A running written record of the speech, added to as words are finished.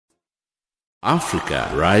Africa,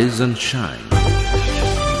 rise and shine.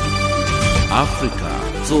 Africa,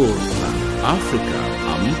 zorka. Africa,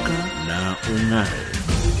 amka na ung'are.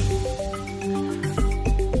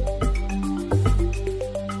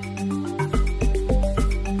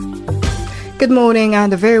 Good morning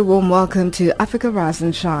and a very warm welcome to Africa Rise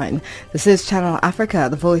and Shine. This is Channel Africa,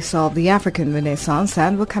 the voice of the African Renaissance,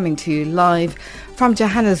 and we're coming to you live from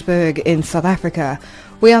Johannesburg in South Africa.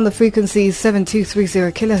 We're on the frequency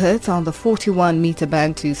 7230 kHz on the 41 meter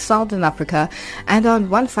band to Southern Africa and on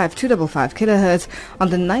 15255 kHz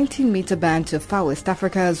on the 19 meter band to Far West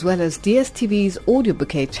Africa, as well as DSTV's audio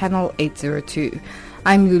bouquet channel 802.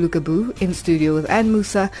 I'm Lulu Gabu in studio with Ann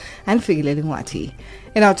Musa and Figile Lingwati.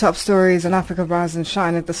 In our top stories on Africa Rise and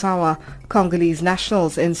Shine at this hour, Congolese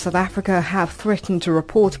nationals in South Africa have threatened to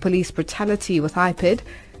report police brutality with IPID.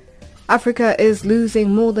 Africa is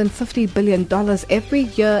losing more than $50 billion every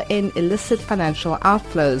year in illicit financial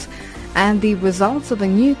outflows. And the results of a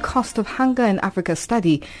new cost of hunger in Africa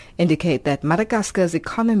study indicate that Madagascar's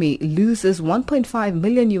economy loses $1.5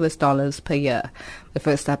 million per year. But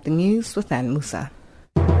first up, the news with Ann Musa.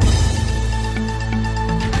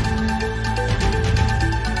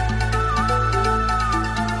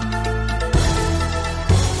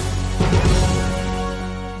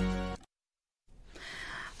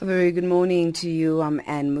 A very good morning to you. I'm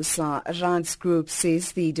Ann Musa. Rand's group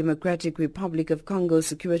says the Democratic Republic of Congo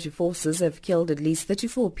security forces have killed at least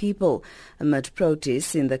 34 people amid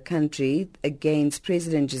protests in the country against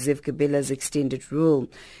President Joseph Kabila's extended rule.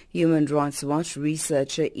 Human Rights Watch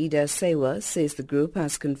researcher Ida Sewa says the group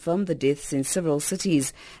has confirmed the deaths in several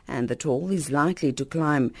cities and the toll is likely to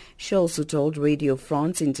climb. She also told Radio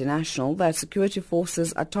France International that security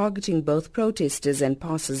forces are targeting both protesters and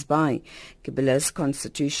passers-by. Kabila's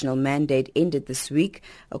constitutional mandate ended this week.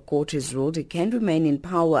 A court has ruled he can remain in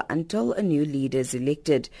power until a new leader is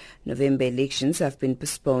elected. November elections have been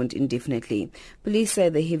postponed indefinitely. Police say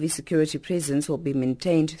the heavy security presence will be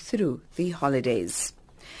maintained through the holidays.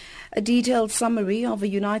 A detailed summary of a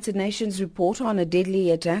United Nations report on a deadly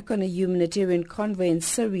attack on a humanitarian convoy in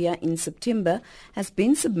Syria in September has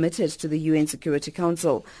been submitted to the UN Security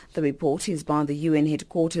Council. The report is by the UN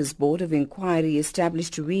Headquarters Board of Inquiry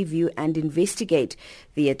established to review and investigate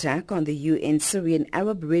the attack on the UN Syrian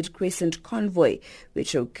Arab Red Crescent convoy,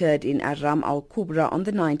 which occurred in Aram al-Kubra on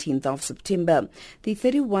the 19th of September. The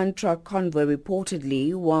 31-truck convoy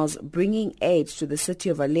reportedly was bringing aid to the city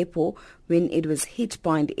of Aleppo when it was hit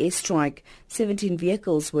by an airstrike. 17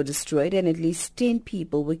 vehicles were destroyed and at least 10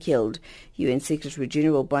 people were killed. UN Secretary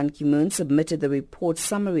General Ban Ki-moon submitted the report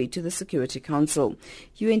summary to the Security Council.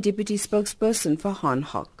 UN Deputy Spokesperson Farhan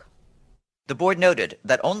Haq. The board noted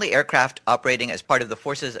that only aircraft operating as part of the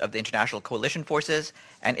forces of the International Coalition Forces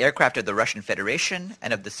and aircraft of the Russian Federation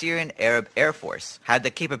and of the Syrian Arab Air Force had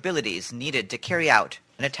the capabilities needed to carry out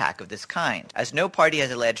an attack of this kind. As no party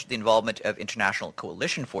has alleged the involvement of International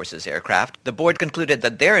Coalition Forces aircraft, the board concluded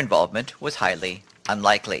that their involvement was highly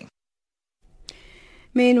unlikely.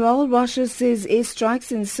 Meanwhile, Russia says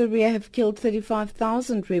airstrikes in Syria have killed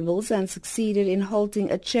 35,000 rebels and succeeded in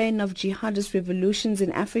halting a chain of jihadist revolutions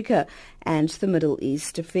in Africa and the Middle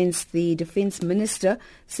East. The defense minister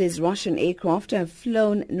says Russian aircraft have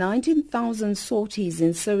flown 19,000 sorties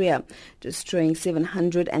in Syria, destroying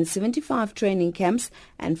 775 training camps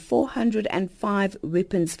and 405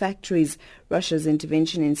 weapons factories. Russia's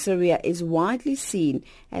intervention in Syria is widely seen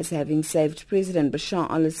as having saved President Bashar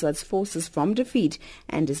al-Assad's forces from defeat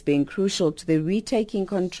and as being crucial to the retaking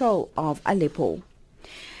control of Aleppo.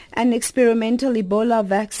 An experimental Ebola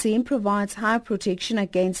vaccine provides high protection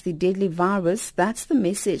against the deadly virus. That's the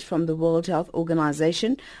message from the World Health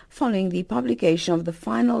Organization following the publication of the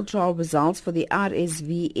final trial results for the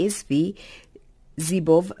RSV-SV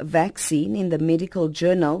Zibov vaccine in the medical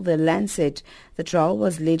journal The Lancet. The trial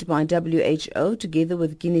was led by WHO together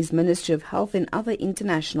with Guinea's Ministry of Health and other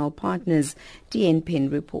international partners. DN Penn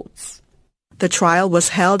reports. The trial was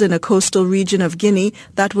held in a coastal region of Guinea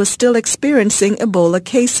that was still experiencing Ebola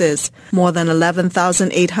cases. More than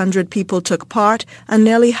 11,800 people took part and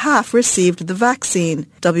nearly half received the vaccine.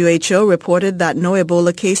 WHO reported that no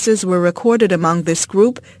Ebola cases were recorded among this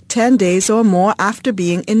group 10 days or more after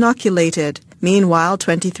being inoculated. Meanwhile,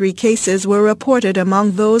 23 cases were reported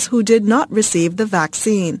among those who did not receive the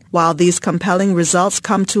vaccine. While these compelling results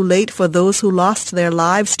come too late for those who lost their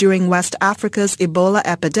lives during West Africa's Ebola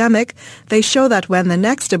epidemic, they show that when the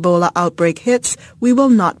next Ebola outbreak hits, we will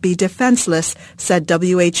not be defenseless, said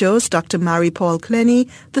WHO's Dr. Marie-Paule Clenny,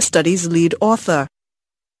 the study's lead author.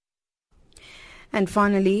 And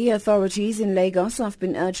finally, authorities in Lagos have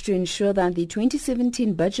been urged to ensure that the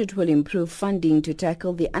 2017 budget will improve funding to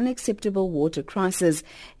tackle the unacceptable water crisis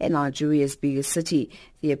in Nigeria's biggest city.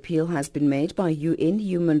 The appeal has been made by UN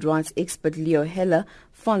human rights expert Leo Heller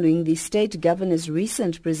following the state governor's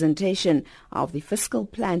recent presentation of the fiscal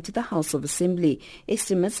plan to the House of Assembly.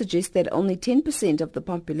 Estimates suggest that only 10% of the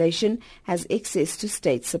population has access to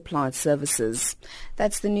state-supplied services.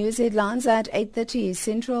 That's the news headlines at 8:30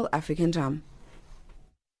 Central African Time.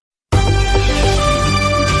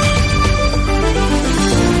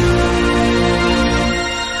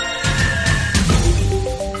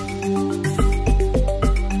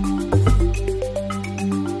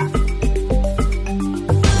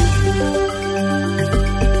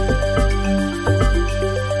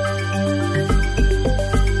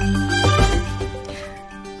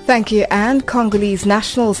 Thank you. And Congolese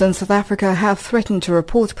nationals in South Africa have threatened to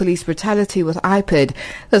report police brutality with IPID.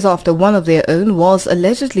 This after one of their own was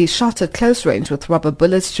allegedly shot at close range with rubber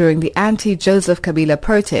bullets during the anti-Joseph Kabila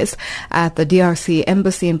protest at the DRC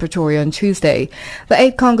embassy in Pretoria on Tuesday. The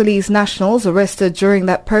 8 Congolese nationals arrested during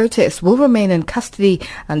that protest will remain in custody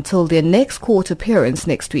until their next court appearance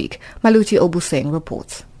next week. Maluti Obuseng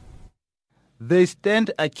reports. They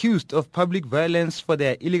stand accused of public violence for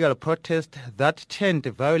their illegal protest that turned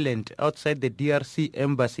violent outside the DRC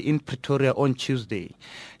embassy in Pretoria on Tuesday.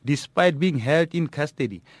 Despite being held in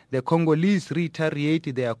custody, the Congolese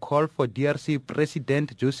reiterate their call for DRC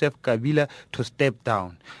President Joseph Kabila to step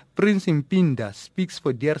down. Prince Mpinda speaks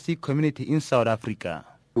for DRC community in South Africa.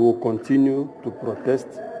 We will continue to protest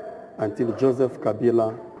until Joseph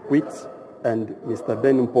Kabila quits and Mr.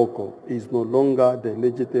 Ben Mpoko is no longer the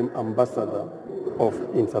legitimate ambassador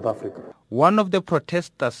in South Africa. One of the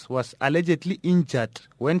protesters was allegedly injured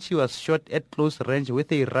when she was shot at close range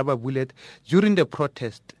with a rubber bullet during the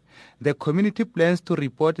protest. The community plans to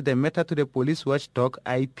report the matter to the police watchdog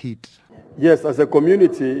IPID. Yes, as a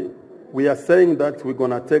community, we are saying that we're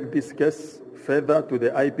going to take this case further to the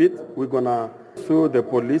IPID. We're going to sue the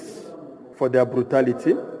police for their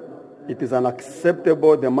brutality. It is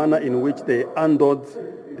unacceptable the manner in which they handled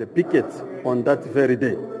the picket on that very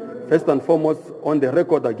day. First and foremost, on the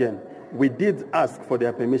record again, we did ask for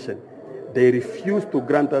their permission. They refused to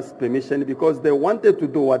grant us permission because they wanted to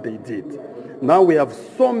do what they did. Now we have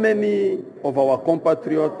so many of our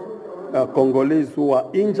compatriots, Congolese, who are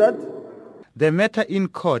injured. The matter in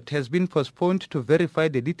court has been postponed to verify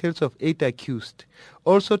the details of 8 accused,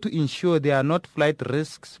 also to ensure there are not flight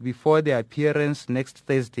risks before their appearance next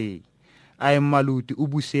Thursday. I am Maluti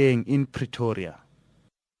Ubuseng in Pretoria.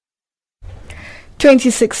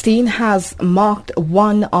 2016 has marked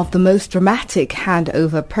one of the most dramatic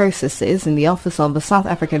handover processes in the office of the South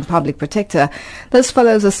African Public Protector. This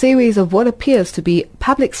follows a series of what appears to be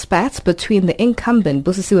public spats between the incumbent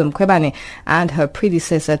Busisiwe Mkhwebane and her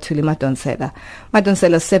predecessor Thuli Madonsela.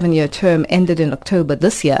 Madonsela's 7-year term ended in October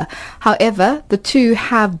this year. However, the two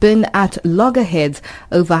have been at loggerheads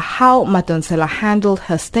over how Madonsela handled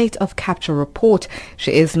her state of capture report.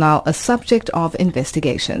 She is now a subject of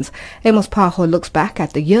investigations. Amos Paho looks back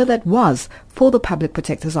at the year that was for the Public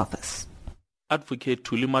Protector's Office. Advocate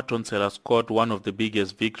Thuli Madonsela scored one of the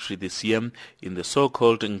biggest victories this year in the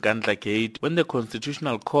so-called Nkandla Gate when the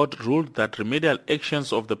Constitutional Court ruled that remedial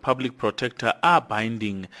actions of the Public Protector are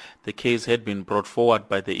binding. The case had been brought forward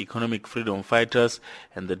by the Economic Freedom Fighters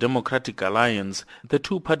and the Democratic Alliance. The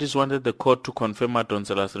two parties wanted the court to confirm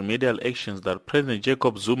Madonsela's remedial actions that President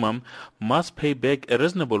Jacob Zuma must pay back a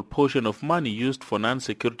reasonable portion of money used for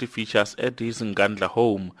non-security features at his Nkandla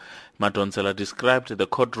home. Madonsela described the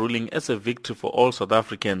court ruling as a victory for all South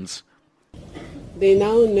Africans. They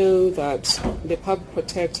now know that the Public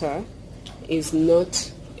Protector is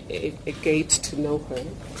not a gate to nowhere.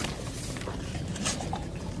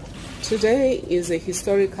 Today is a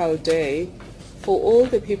historical day for all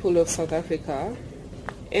the people of South Africa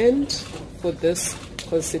and for this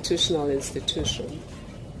constitutional institution.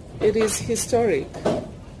 It is historic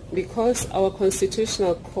because our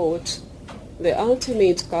Constitutional Court, the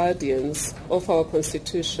ultimate guardians of our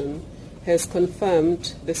Constitution, has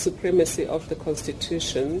confirmed the supremacy of the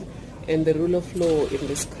Constitution and the rule of law in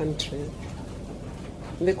this country.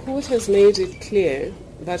 The court has made it clear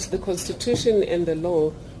that the Constitution and the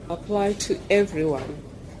law apply to everyone,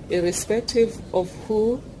 irrespective of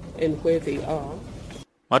who and where they are.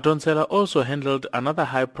 Madonsela also handled another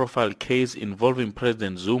high-profile case involving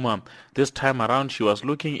President Zuma. This time around, she was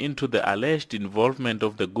looking into the alleged involvement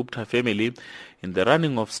of the Gupta family in the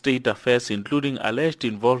running of state affairs, including alleged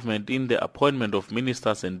involvement in the appointment of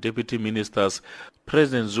ministers and deputy ministers.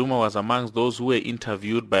 President Zuma was amongst those who were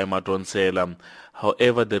interviewed by Madonsela.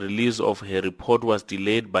 However, the release of her report was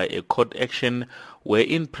delayed by a court action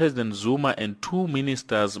wherein President Zuma and two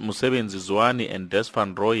ministers, Mosebenzi Zwane and Des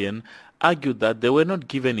van Rooyen, argued that they were not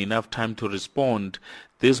given enough time to respond.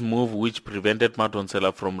 This move, which prevented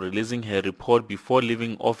Madonsela from releasing her report before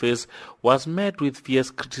leaving office, was met with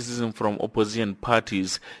fierce criticism from opposition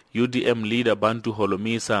parties. UDM leader Bantu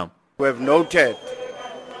Holomisa: We have noted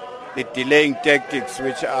the delaying tactics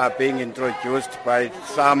which are being introduced by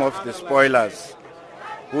some of the spoilers,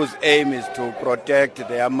 whose aim is to protect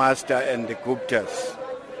their master and the Guptas.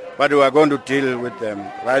 But we are going to deal with them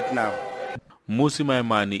right now. Musi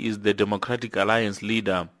Maimane is the Democratic Alliance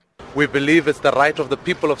leader. We believe it's the right of the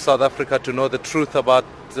people of South Africa to know the truth about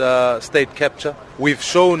state capture. We've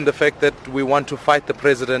shown the fact that we want to fight the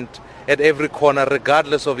president at every corner,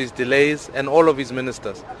 regardless of his delays and all of his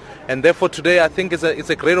ministers. And therefore today I think it's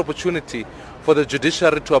a great opportunity for the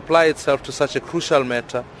judiciary to apply itself to such a crucial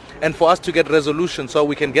matter and for us to get resolution so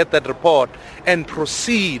we can get that report and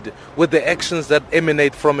proceed with the actions that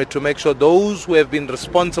emanate from it to make sure those who have been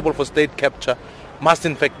responsible for state capture must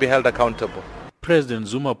in fact be held accountable. President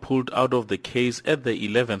Zuma pulled out of the case at the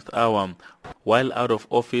 11th hour. While out of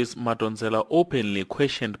office, Madonsela openly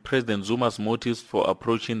questioned President Zuma's motives for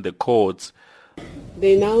approaching the courts.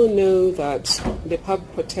 They now know that the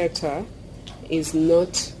public protector is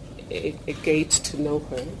not a gate to know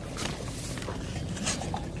her.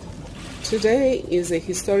 Today is a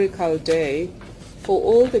historical day for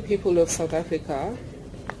all the people of South Africa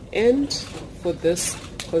and for this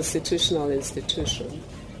constitutional institution.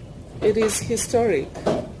 It is historic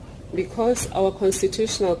because our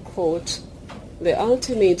constitutional court, the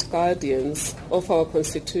ultimate guardians of our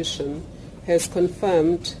constitution, has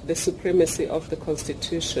confirmed the supremacy of the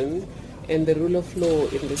constitution and the rule of law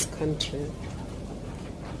in this country.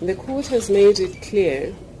 The court has made it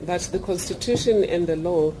clear that the constitution and the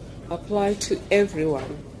law apply to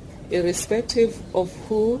everyone, irrespective of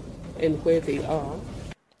who and where they are.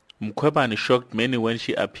 Mkhwebane shocked many when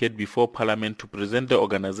she appeared before Parliament to present the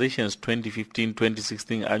organization's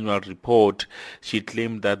 2015-2016 annual report. She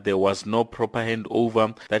claimed that there was no proper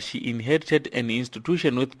handover, that she inherited an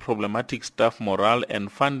institution with problematic staff morale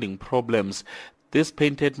and funding problems. This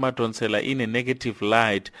painted Madonsela in a negative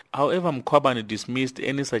light. However, Mkhwebane dismissed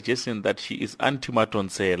any suggestion that she is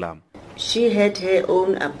anti-Madonsela. She had her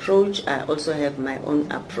own approach. I also have my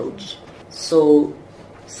own approach. So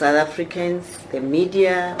South Africans, the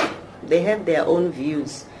media, they have their own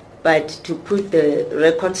views. But to put the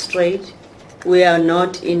record straight, we are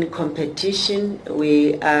not in competition.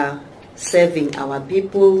 We are serving our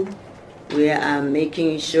people. We are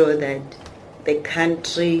making sure that the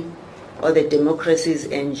country or the democracy is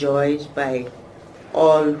enjoyed by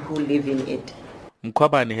all who live in it.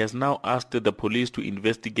 Mkhwebane has now asked the police to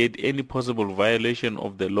investigate any possible violation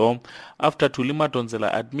of the law after Thuli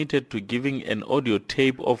Madonsela admitted to giving an audio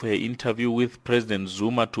tape of her interview with President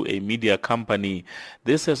Zuma to a media company.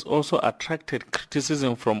 This has also attracted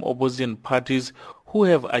criticism from opposition parties who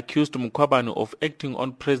have accused Mkhwebane of acting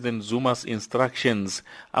on President Zuma's instructions.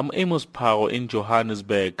 I'm Amos Powell in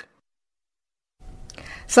Johannesburg.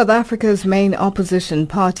 South Africa's main opposition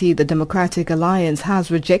party, the Democratic Alliance, has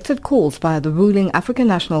rejected calls by the ruling African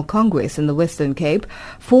National Congress in the Western Cape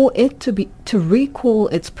for it to recall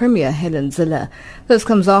its Premier Helen Zille. This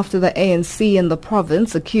comes after the ANC in the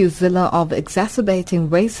province accused Zille of exacerbating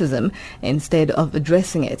racism instead of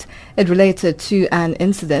addressing it. It related to an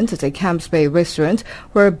incident at a Camps Bay restaurant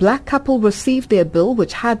where a black couple received their bill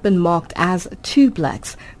which had been marked as two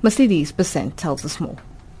blacks. Mercedes Besant tells us more.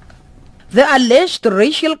 The alleged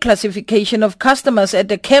racial classification of customers at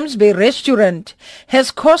the Camps Bay restaurant has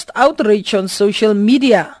caused outrage on social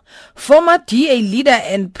media. Former DA leader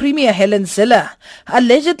and Premier Helen Zille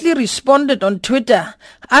allegedly responded on Twitter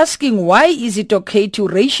asking why is it okay to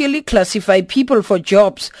racially classify people for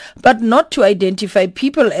jobs but not to identify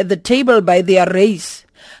people at the table by their race.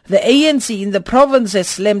 The ANC in the province has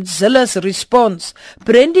slammed Zille's response,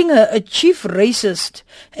 branding her a chief racist.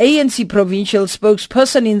 ANC provincial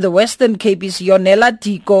spokesperson in the Western Cape is Yonela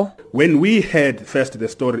Tiko. When we heard first the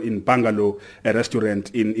story in Bungalow, a restaurant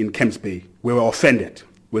in Camps Bay, we were offended.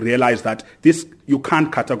 We realized that you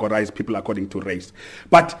can't categorize people according to race.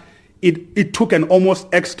 But it took an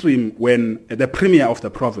almost extreme when the premier of the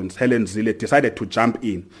province, Helen Zille, decided to jump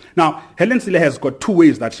in. Now, Helen Zille has got two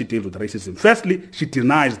ways that she deals with racism. Firstly, she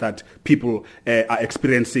denies that people are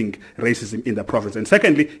experiencing racism in the province. And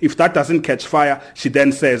secondly, if that doesn't catch fire, she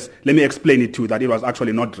then says, let me explain it to you that it was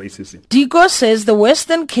actually not racism. Diko says the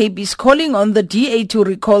Western Cape is calling on the DA to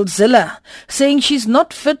recall Zille, saying she's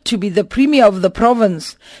not fit to be the premier of the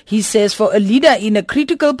province. He says for a leader in a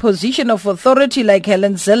critical position of authority like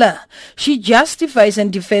Helen Zille, she justifies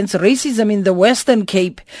and defends racism in the Western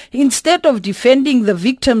Cape instead of defending the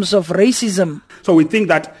victims of racism. So we think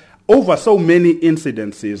that over so many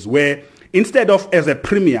incidences where instead of as a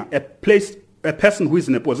premier, a person who is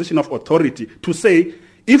in a position of authority to say,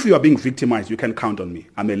 if you are being victimized, you can count on me.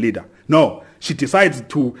 I'm a leader. No, she decides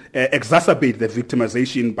to exacerbate the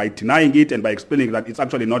victimization by denying it and by explaining that it's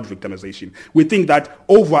actually not victimization. We think that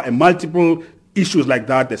over a multiple issues like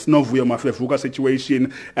that, the Snovuyo Mafevuka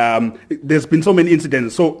situation, there's been so many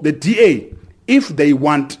incidents. So the DA, if they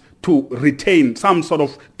want to retain some sort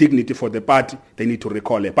of dignity for the party, they need to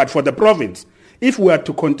recall it. But for the province, if we are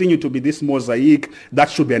to continue to be this mosaic, that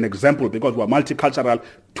should be an example because we are multicultural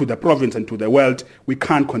to the province and to the world. We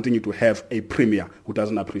can't continue to have a premier who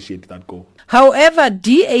doesn't appreciate that goal. However,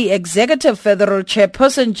 DA Executive Federal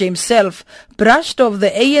Chairperson James Self brushed off the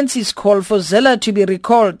ANC's call for Zille to be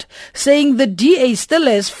recalled, saying the DA still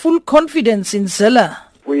has full confidence in Zille.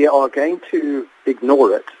 We are going to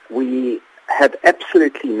ignore it. We have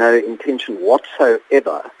absolutely no intention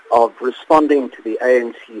whatsoever of responding to the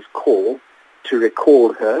ANC's call to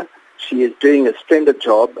recall her. She is doing a splendid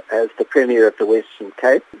job as the Premier of the Western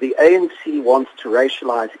Cape. The ANC wants to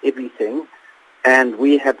racialise everything, and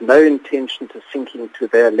we have no intention to sinking to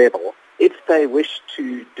their level. If they wish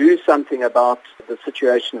to do something about the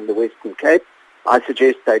situation in the Western Cape, I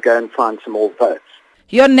suggest they go and find some more votes.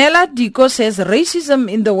 Yonela Diko says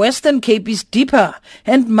racism in the Western Cape is deeper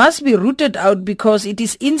and must be rooted out because it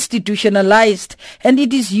is institutionalized and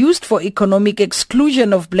it is used for economic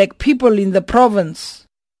exclusion of black people in the province.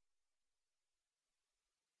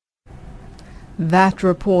 That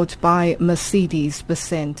report by Mercedes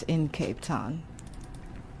Besant in Cape Town.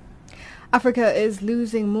 Africa is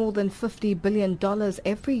losing more than $50 billion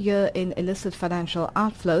every year in illicit financial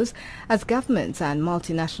outflows as governments and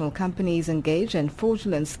multinational companies engage in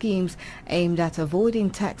fraudulent schemes aimed at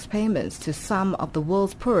avoiding tax payments to some of the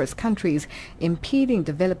world's poorest countries, impeding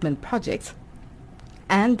development projects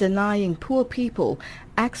and denying poor people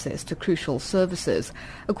access to crucial services.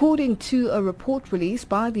 According to a report released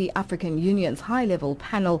by the African Union's high-level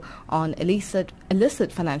panel on illicit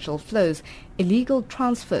financial flows, illegal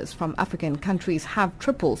transfers from African countries have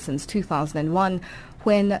tripled since 2001,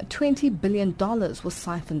 when $20 billion was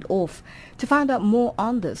siphoned off. To find out more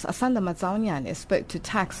on this, Asanda Mazaunyane spoke to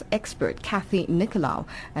tax expert Kathy Nicolau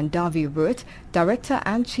and Davi Root, Director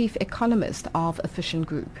and Chief Economist of Efficient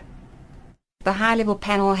Group. The high-level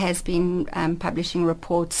panel has been publishing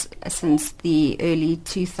reports since the early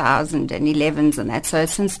 2011s and that. So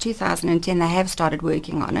since 2010 they have started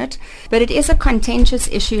working on it. But it is a contentious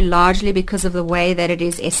issue largely because of the way that it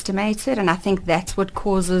is estimated, and I think that's what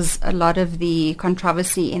causes a lot of the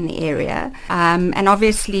controversy in the area. And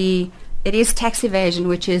obviously it is tax evasion,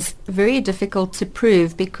 which is very difficult to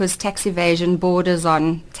prove because tax evasion borders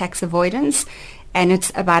on tax avoidance. And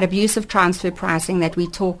it's about abusive transfer pricing that we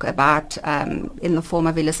talk about in the form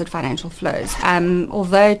of illicit financial flows.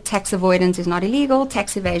 Although tax avoidance is not illegal,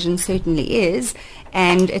 tax evasion certainly is.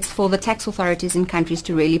 And it's for the tax authorities in countries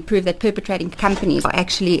to really prove that perpetrating companies are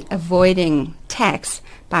actually avoiding tax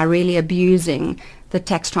by really abusing the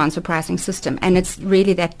tax transfer pricing system. And it's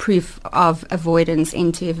really that proof of avoidance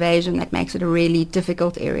into evasion that makes it a really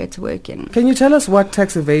difficult area to work in. Can you tell us what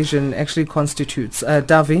tax evasion actually constitutes?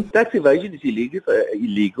 Davi? Tax evasion is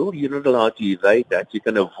illegal. You're not allowed to evade that. You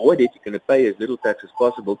can avoid it. You can pay as little tax as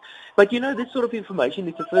possible. But this sort of information,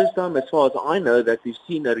 it's the first time as far as I know that we've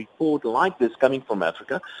seen a report like this coming from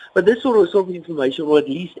Africa. But this sort of information, or at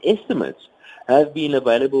least estimates, have been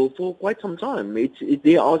available for quite some time.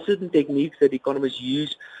 There are certain techniques that economists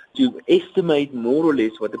use to estimate more or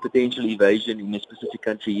less what the potential evasion in a specific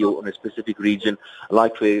country or in a specific region,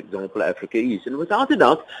 like, for example, Africa is. And without a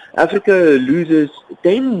doubt, Africa loses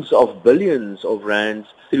tens of billions of rands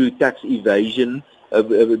through tax evasion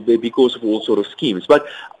because of all sort of schemes. But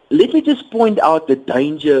let me just point out the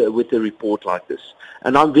danger with a report like this.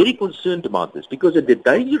 And I'm very concerned about this because the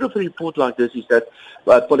danger of a report like this is that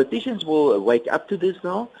politicians will wake up to this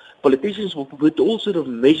now. Politicians will put all sort of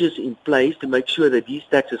measures in place to make sure that these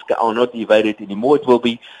taxes are not evaded anymore. It will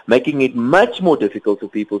be making it much more difficult for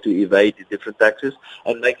people to evade the different taxes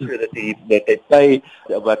and make sure that they pay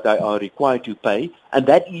what they are required to pay. And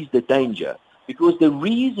that is the danger. Because the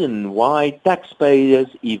reason why taxpayers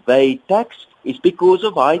evade tax is because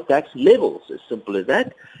of high tax levels, as simple as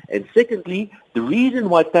that. And secondly, the reason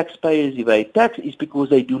why taxpayers evade tax is because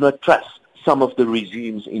they do not trust some of the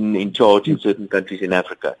regimes in charge in certain countries in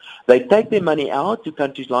Africa. They take their money out to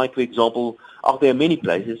countries like, for example, there are many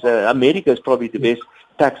places. America is probably the best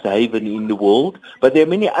tax haven in the world, but there are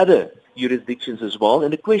many other jurisdictions as well.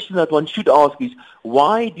 And the question that one should ask is,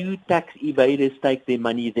 why do tax evaders take their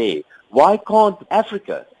money there? Why can't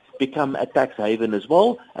Africa become a tax haven as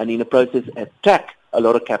well, and in the process attract a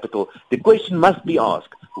lot of capital? The question must be asked,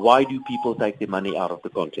 why do people take their money out of the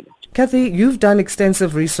continent? Kathy, you've done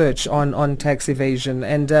extensive research on tax evasion,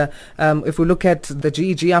 and if we look at the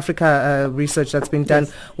GEG Africa research that's been done,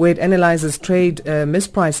 where it analyzes trade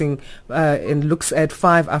mispricing and looks at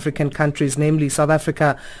 5 African countries, namely South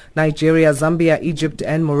Africa, Nigeria, Zambia, Egypt,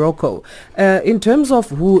 and Morocco. In terms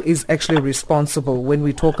of who is actually responsible when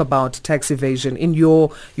we talk about tax evasion, in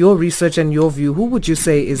your research and your view, who would you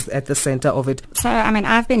say is at the center of it? So,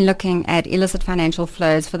 I've been looking at illicit financial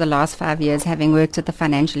flows for the last 5 years, having worked at the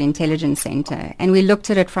Financial Intelligence Center. And we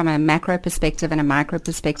looked at it from a macro perspective and a micro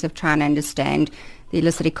perspective, trying to understand the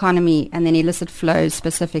illicit economy and then illicit flows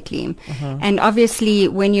specifically. And obviously,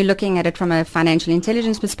 when you're looking at it from a financial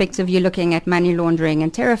intelligence perspective, you're looking at money laundering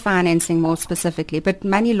and terror financing more specifically. But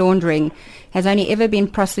money laundering has only ever been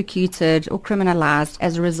prosecuted or criminalized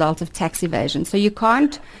as a result of tax evasion. So you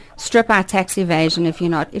can't strip out tax evasion if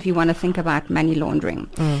you want to think about money laundering.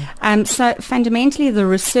 So fundamentally, the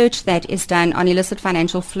research that is done on illicit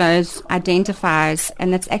financial flows identifies,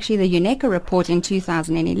 and that's actually the UNECA report in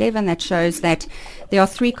 2011 that shows that there are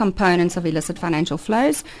 3 components of illicit financial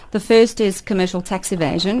flows. The first is commercial tax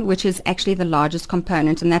evasion, which is actually the largest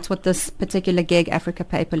component, and that's what this particular GEG Africa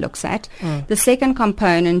paper looks at. The second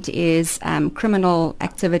component is criminal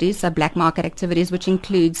activities, so black market activities, which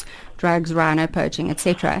includes drugs, rhino poaching,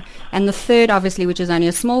 etc. And the third, obviously, which is only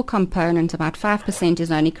a small component, about 5%,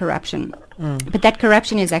 is only corruption. But that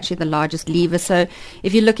corruption is actually the largest lever. So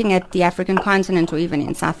if you're looking at the African continent or even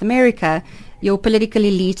in South America, your political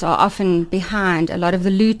elite are often behind a lot of the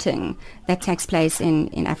looting that takes place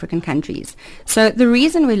in African countries. So the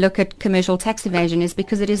reason we look at commercial tax evasion is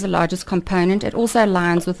because it is the largest component. It also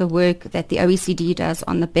aligns with the work that the OECD does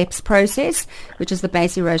on the BEPS process, which is the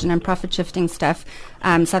base erosion and profit shifting stuff.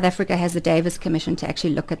 South Africa has the Davis Commission to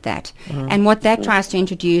actually look at that. And what that tries to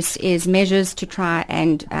introduce is measures to try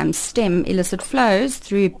and stem illicit flows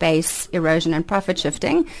through base erosion and profit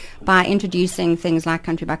shifting by introducing things like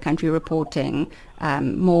country-by-country reporting,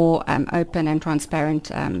 more open and transparent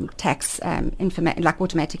tax like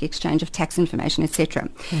automatic exchange of tax information, etc.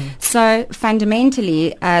 So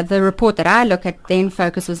fundamentally, the report that I look at then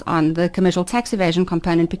focuses on the commercial tax evasion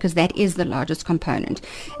component because that is the largest component.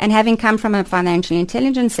 And having come from a Financial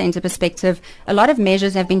Intelligence Center perspective, a lot of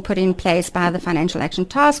measures have been put in place by the Financial Action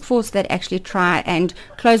Task Force that actually try and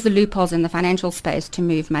close the loopholes in the financial space to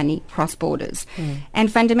move money cross borders.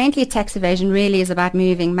 And fundamentally, tax evasion really is about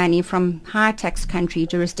moving money from high tax country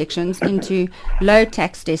jurisdictions into low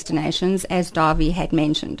tax destinations, as Davi had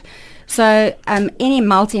mentioned. So any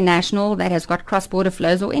multinational that has got cross-border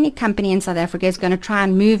flows or any company in South Africa is going to try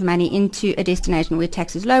and move money into a destination where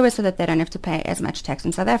tax is lower so that they don't have to pay as much tax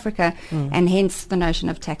in South Africa, and hence the notion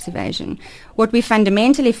of tax evasion. What we're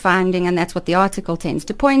fundamentally finding, and that's what the article tends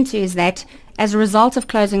to point to, is that as a result of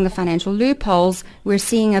closing the financial loopholes, we're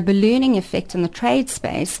seeing a ballooning effect in the trade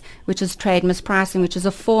space, which is trade mispricing, which is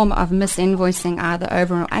a form of misinvoicing, either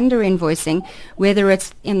over or under invoicing, whether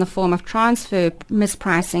it's in the form of transfer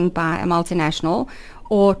mispricing by a multinational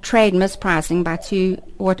or trade mispricing by two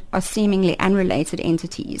what are seemingly unrelated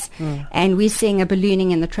entities. And we're seeing a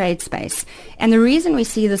ballooning in the trade space. And the reason we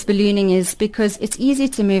see this ballooning is because it's easy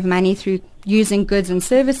to move money through using goods and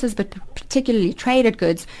services, but particularly traded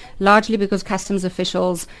goods, largely because customs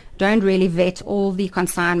officials don't really vet all the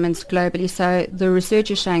consignments globally. So the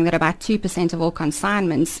research is showing that about 2% of all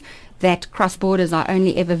consignments that cross borders are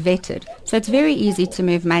only ever vetted. So it's very easy to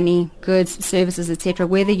move money, goods, services, etc.,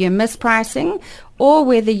 whether you're mispricing or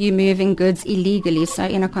whether you're moving goods illegally. So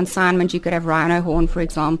in a consignment, you could have rhino horn, for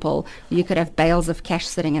example. You could have bales of cash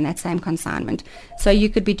sitting in that same consignment. So you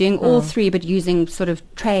could be doing all three, but using sort of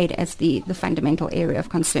trade as the fundamental area of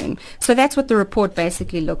concern. So that's what the report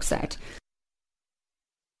basically looks at.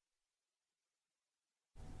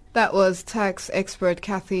 That was tax expert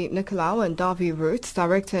Kathy Nicolau and Davi Roots,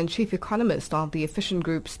 Director and Chief Economist of the Efficient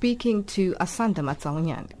Group, speaking to Asanda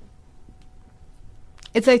Matsaunyane.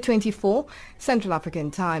 It's 8:24 Central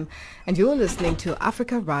African Time, and you're listening to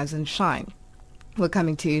Africa Rise and Shine. We're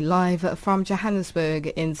coming to you live from Johannesburg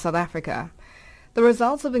in South Africa. The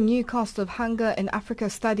results of a new cost of hunger in Africa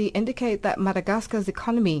study indicate that Madagascar's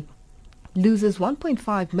economy loses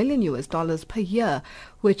 $1.5 million per year,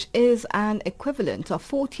 which is an equivalent of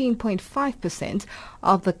 14.5%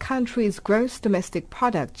 of the country's gross domestic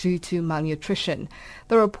product due to malnutrition.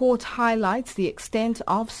 The report highlights the extent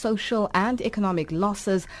of social and economic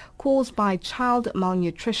losses caused by child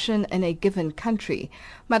malnutrition in a given country.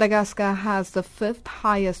 Madagascar has the 5th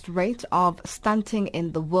highest rate of stunting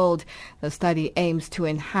in the world. The study aims to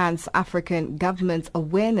enhance African governments'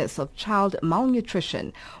 awareness of child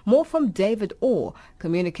malnutrition. More from David Orr,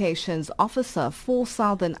 Communications Officer for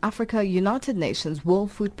Southern Africa, United Nations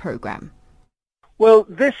World Food Programme. Well,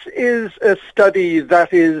 this is a study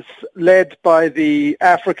that is led by the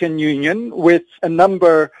African Union with a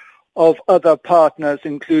number of other partners,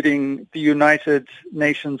 including the United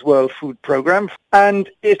Nations World Food Programme. And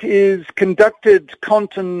it is conducted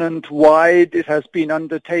continent-wide. It has been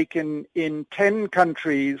undertaken in 10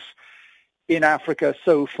 countries in Africa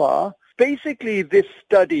so far. Basically, this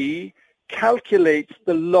study calculates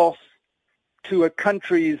the loss to a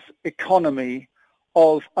country's economy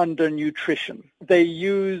of undernutrition. They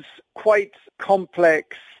use quite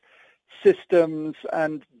complex systems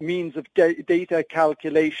and means of data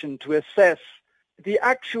calculation to assess the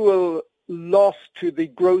actual loss to the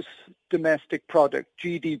gross domestic product,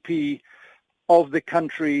 GDP, of the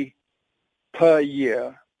country per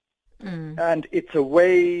year. And it's a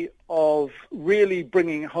way of really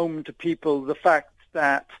bringing home to people the fact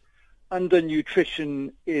that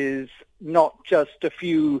undernutrition is not just a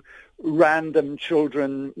few random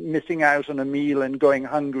children missing out on a meal and going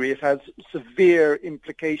hungry. It has severe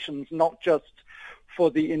implications, not just for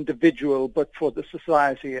the individual, but for the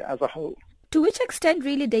society as a whole. To which extent,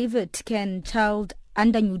 really, David, can child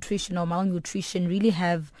undernutrition or malnutrition really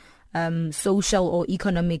have social or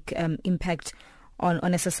economic impact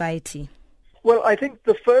on a society? Well, I think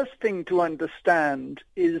the first thing to understand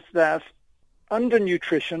is that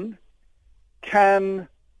undernutrition can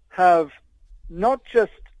have not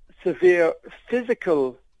just severe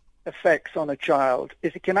physical effects on a child,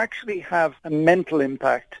 it can actually have a mental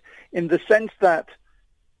impact in the sense that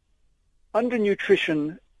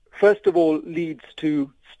undernutrition, first of all, leads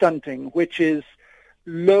to stunting, which is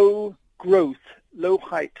low growth, low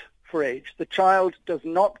height for age. The child does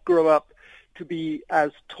not grow up to be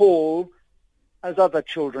as tall as other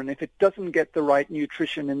children if it doesn't get the right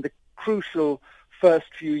nutrition in the crucial first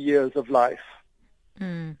few years of life.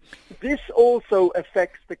 This also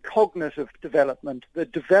affects the cognitive development, the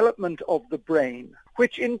development of the brain,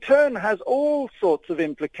 which in turn has all sorts of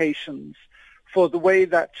implications for the way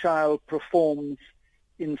that child performs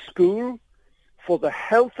in school, for the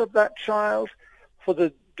health of that child, for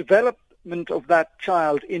the development of that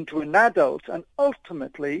child into an adult, and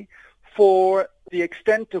ultimately for the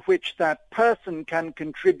extent to which that person can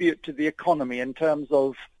contribute to the economy in terms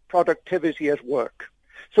of productivity at work.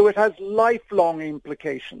 So it has lifelong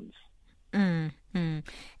implications. And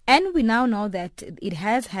we now know that it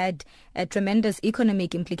has had tremendous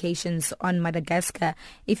economic implications on Madagascar.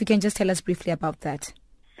 If you can just tell us briefly about that.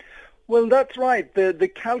 Well, that's right. The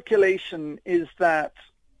calculation is that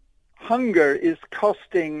hunger is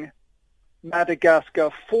costing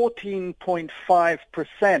Madagascar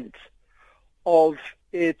 14.5% of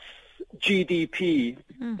its GDP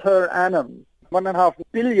per annum, $1.5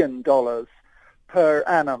 billion per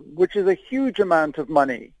annum, which is a huge amount of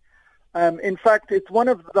money. In fact, it's one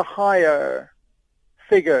of the higher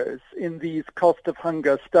figures in these cost of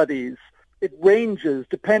hunger studies. It ranges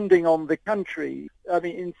depending on the country. I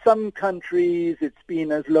mean, in some countries it's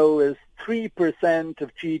been as low as 3%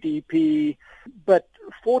 of GDP, but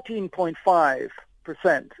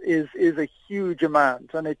 14.5% is a huge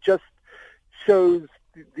amount, and it just shows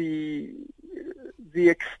the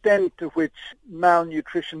extent to which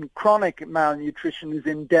malnutrition, chronic malnutrition, is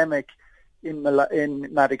endemic in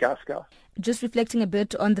Madagascar. Just reflecting a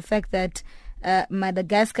bit on the fact that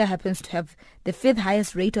Madagascar happens to have the 5th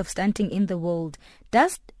highest rate of stunting in the world.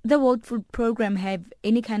 Does the World Food Programme have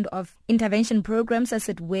any kind of intervention programs, as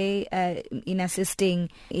it were, in assisting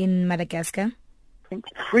in Madagascar? I think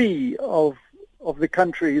 3 of the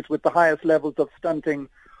countries with the highest levels of stunting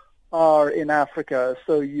are in Africa.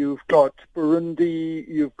 So you've got Burundi,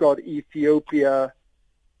 you've got Ethiopia,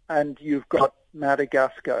 and you've got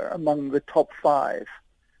Madagascar among the top 5.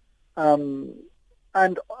 And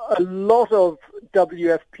a lot of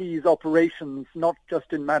WFP's operations, not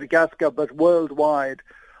just in Madagascar but worldwide,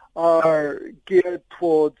 are geared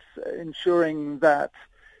towards ensuring that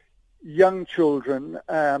young children,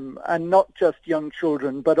 and not just young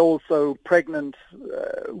children, but also pregnant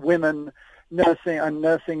women,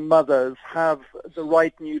 nursing mothers, have the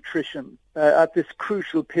right nutrition at this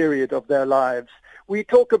crucial period of their lives. We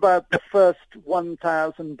talk about the first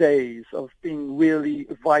 1,000 days of being really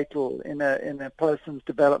vital in a person's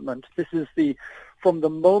development. This is from the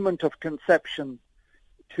moment of conception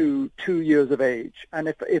to 2 years of age. And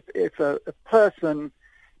if a person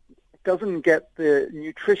doesn't get the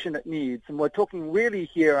nutrition it needs. And we're talking really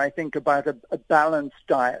here, I think, about a balanced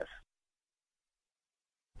diet.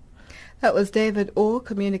 That was David Orr,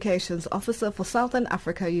 Communications Officer for Southern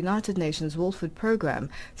Africa United Nations World Food Programme,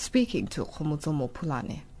 speaking to Khomotsomo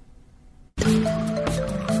Pulane.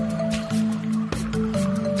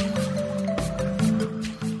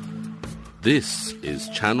 This is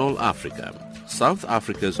Channel Africa, South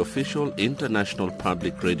Africa's official international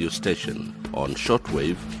public radio station on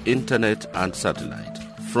shortwave, internet and satellite.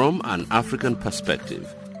 From an African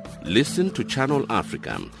perspective, listen to Channel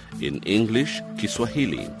Africa in English,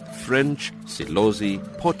 Kiswahili, French, Silozi,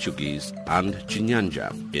 Portuguese and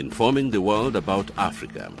Chinyanja, informing the world about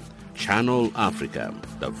Africa. Channel Africa,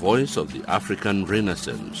 the voice of the African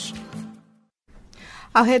Renaissance.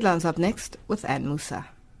 Our headlines up next with Anne Musa.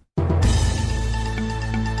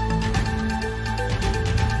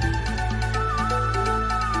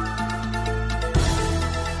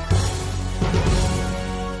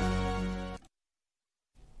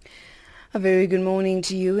 A very good morning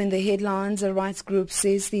to you. In the headlines, a rights group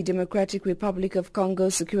says the Democratic Republic of Congo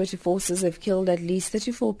security forces have killed at least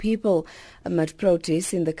 34 people amid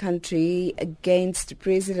protests in the country against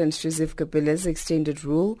President Joseph Kabila's extended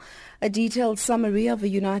rule. A detailed summary of a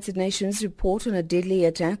United Nations report on a deadly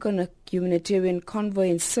attack on a humanitarian convoy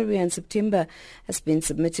in Syria in September has been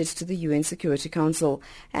submitted to the UN Security Council,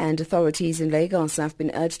 and authorities in Lagos have been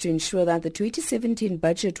urged to ensure that the 2017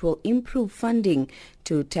 budget will improve funding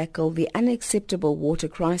to tackle the unacceptable water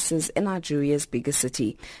crisis in Nigeria's biggest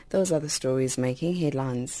city. Those are the stories making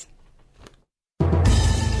headlines.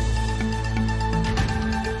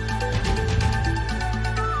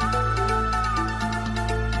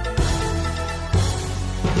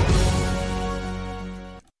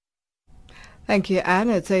 Thank you, Anne.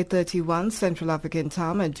 It's 8:31 Central African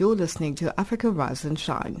Time, and you're listening to Africa Rise and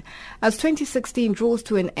Shine. As 2016 draws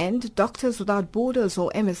to an end, Doctors Without Borders, or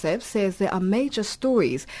MSF, says there are major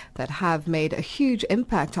stories that have made a huge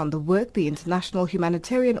impact on the work the international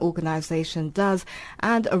humanitarian organization does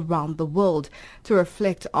and around the world. To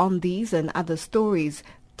reflect on these and other stories,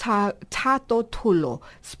 Tato Tulo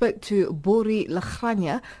spoke to Bori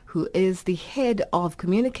Lachrania, who is the head of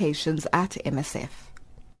communications at MSF.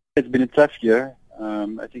 It's been a tough year.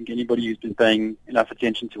 I think anybody who's been paying enough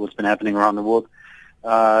attention to what's been happening around the world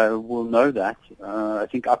will know that. I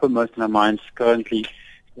think uppermost in our minds currently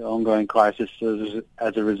the ongoing crisis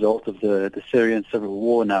as a result of the Syrian civil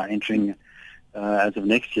war now entering as of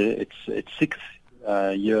next year. It's sixth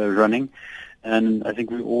year running, and I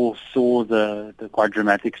think we all saw the quite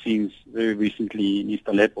dramatic scenes very recently in East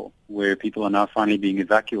Aleppo, where people are now finally being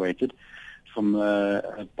evacuated from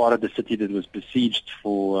a part of the city that was besieged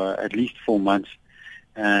for at least 4 months.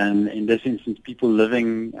 And in this instance, people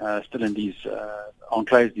living still in these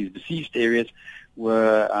enclaves, these besieged areas,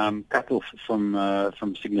 were cut off from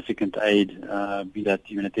significant aid, be that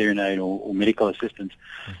humanitarian aid or medical assistance.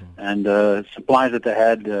 And supplies that they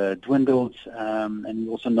had dwindled. And we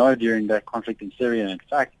also know during that conflict in Syria, in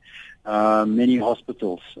fact, many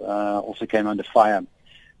hospitals also came under fire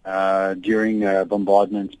during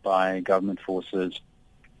bombardments by government forces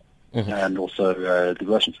and also the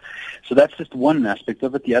Russians. So that's just one aspect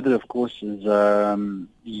of it. The other, of course, is the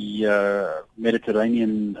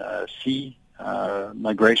Mediterranean Sea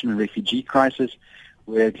migration and refugee crisis,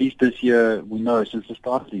 where at least this year, we know since the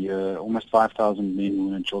start of the year, almost 5,000 men,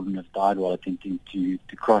 women and children have died while attempting to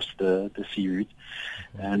cross the sea route.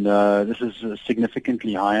 And this is a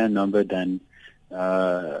significantly higher number than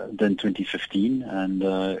 2015, and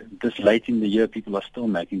this late in the year, people are still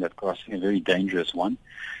making that crossing a very dangerous one.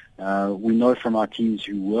 We know from our teams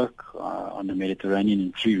who work on the Mediterranean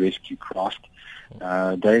in 3 rescue craft,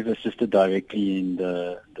 they've assisted directly in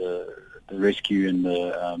the rescue and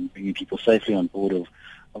the bringing people safely on board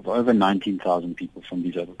of over 19,000 people from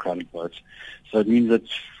these overcrowded boats. So it means that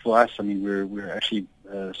for us, I mean, we're actually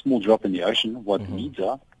a small drop in the ocean of what the needs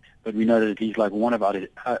are, but we know that at least like one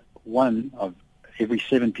of every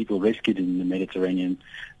 7 people rescued in the Mediterranean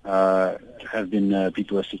have been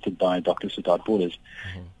people assisted by Doctors Without Borders.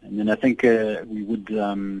 And then I think we would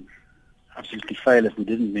absolutely fail if we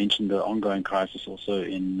didn't mention the ongoing crisis also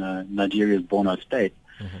in Nigeria's Borno State.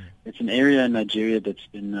 It's an area in Nigeria that's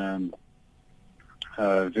been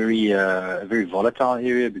a very volatile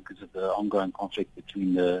area because of the ongoing conflict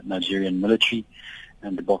between the Nigerian military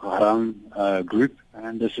and the Boko Haram group,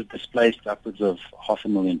 and this has displaced upwards of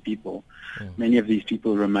 500,000 people. Many of these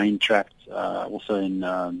people remain trapped also in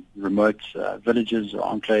remote villages or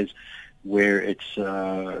enclaves where it's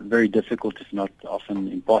very difficult, if not often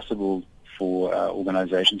impossible, for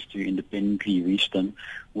organizations to independently reach them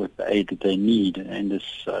with the aid that they need, and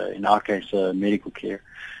this, in our case, medical care.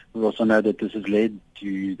 We also know that this has led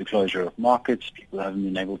to the closure of markets. People haven't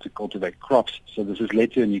been able to cultivate crops. So this has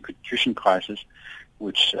led to a nutrition crisis,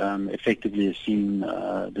 which effectively has seen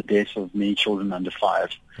the deaths of many children under 5.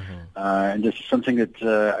 And this is something that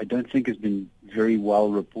I don't think has been very well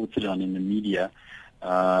reported on in the media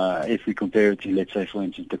if we compare it to, let's say, for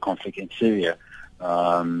instance, the conflict in Syria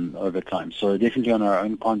over time. So definitely on our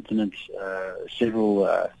own continent, several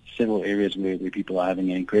areas where people are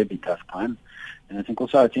having an incredibly tough time. And I think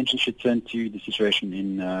also our attention should turn to the situation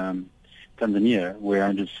in Tanzania, where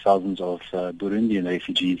hundreds of thousands of Burundian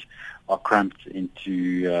refugees are cramped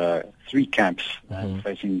into 3 camps and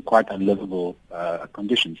facing quite unlivable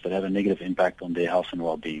conditions that have a negative impact on their health and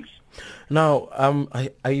well-being. Now, I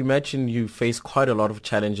imagine you face quite a lot of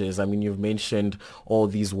challenges. I mean, you've mentioned all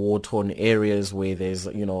these war-torn areas where there's,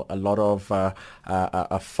 a lot of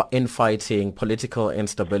infighting, political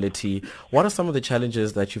instability. What are some of the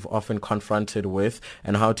challenges that you've often confronted with,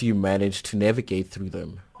 and how do you manage to navigate through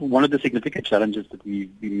them? One of the significant challenges that we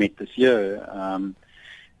met this year,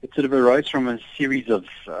 it sort of arose from a series of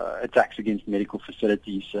attacks against medical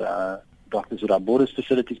facilities, Doctors Without Borders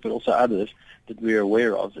facilities, but also others that we're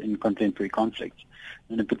aware of in contemporary conflicts.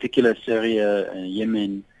 And in particular, Syria and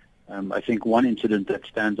Yemen, I think one incident that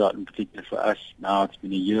stands out in particular for us, now it's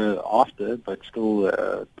been a year after, but still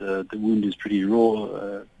the wound is pretty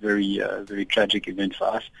raw, very tragic event for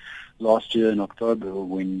us. Last year in October,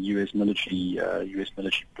 when U.S. military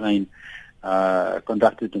plane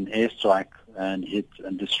conducted an airstrike and hit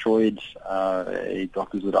and destroyed a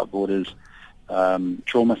Doctors Without Borders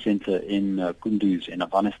trauma center in Kunduz in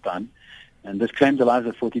Afghanistan. And this claimed the lives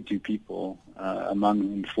of 42 people, among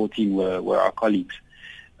whom 14 were our colleagues.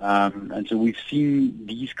 And so we've seen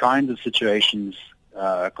these kinds of situations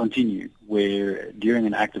continue, where during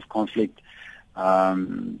an act of conflict,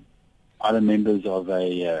 either members of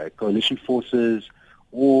a coalition forces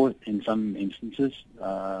or, in some instances,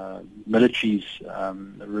 militaries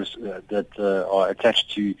that are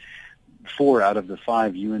attached to 4 out of the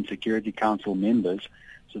 5 UN Security Council members.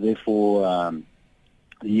 So therefore,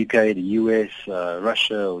 the UK, the US,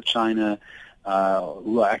 Russia or China,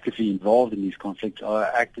 who are actively involved in these conflicts, are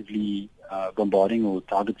actively bombarding or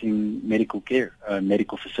targeting medical care,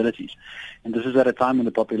 medical facilities. And this is at a time when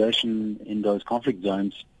the population in those conflict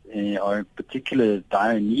zones are in particular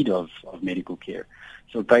dire need of medical care.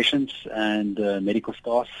 So patients and medical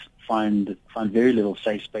staff find very little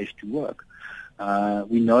safe space to work.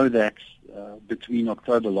 We know that between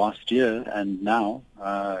October last year and now,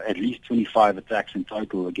 at least 25 attacks in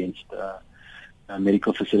total against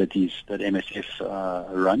medical facilities that MSF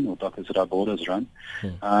run, or Doctors Without Borders run.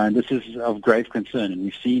 And this is of grave concern. And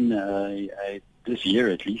we've seen this year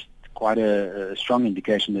at least quite a strong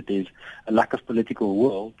indication that there's a lack of political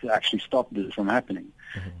will to actually stop this from happening.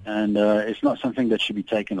 And it's not something that should be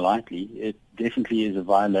taken lightly. It definitely is a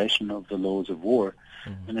violation of the laws of war.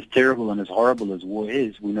 And as terrible and as horrible as war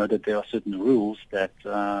is, we know that there are certain rules that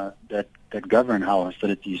govern how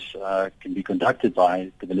hostilities can be conducted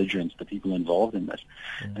by the belligerents, the people involved in this.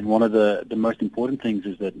 And one of the most important things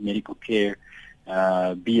is that medical care,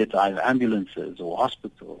 be it either ambulances or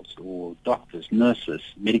hospitals or doctors, nurses,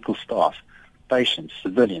 medical staff, patients,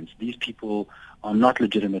 civilians, these people are not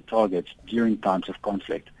legitimate targets during times of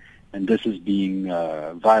conflict. And this is being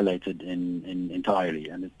violated entirely,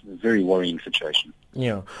 and it's a very worrying situation.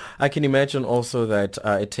 Yeah, I can imagine also that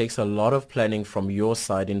it takes a lot of planning from your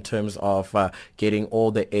side in terms of getting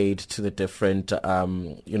all the aid to the different,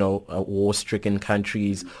 war-stricken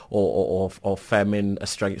countries or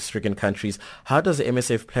famine-stricken countries. How does the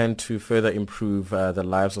MSF plan to further improve the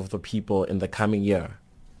lives of the people in the coming year?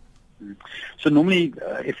 So normally,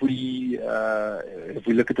 if we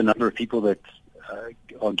look at the number of people that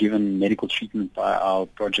are given medical treatment by our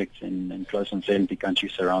projects in close on 70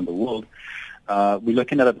 countries around the world, we're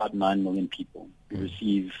looking at about 9 million people who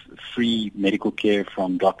receive free medical care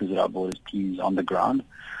from Doctors Without Borders teams on the ground.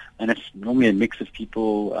 And it's normally a mix of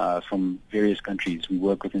people from various countries. We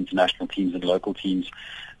work with international teams and local teams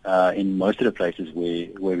in most of the places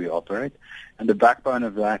where we operate. And the backbone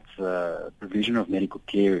of that provision of medical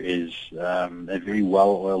care is a very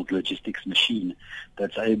well-oiled logistics machine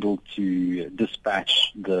that's able to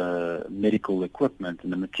dispatch the medical equipment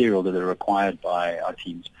and the material that are required by our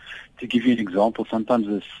teams. To give you an example, sometimes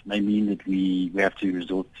this may mean that we have to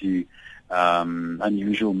resort to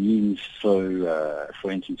unusual means. So,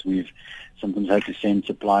 for instance, we've sometimes had to send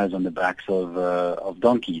supplies on the backs of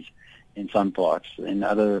donkeys in some parts. In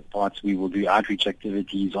other parts, we will do outreach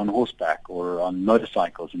activities on horseback or on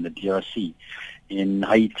motorcycles in the DRC. In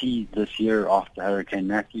Haiti this year, after Hurricane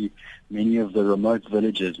Matthew, many of the remote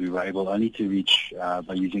villages we were able only to reach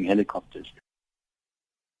by using helicopters.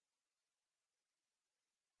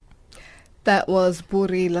 That was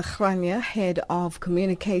Buri Lekhranya, Head of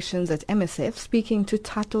Communications at MSF, speaking to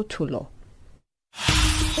Tato Tulo.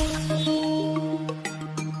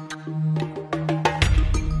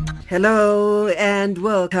 Hello and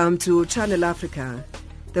welcome to Channel Africa,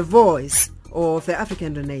 the voice of the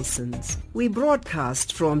African Renaissance. We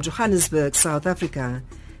broadcast from Johannesburg, South Africa,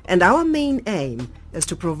 and our main aim is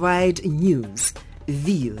to provide news,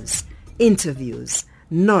 views, interviews,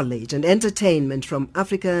 knowledge and entertainment from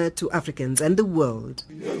Africa to Africans and the world.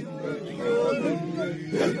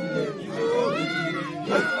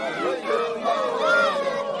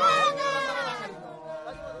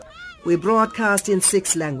 We broadcast in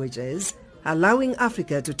 6 languages, allowing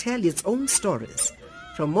Africa to tell its own stories,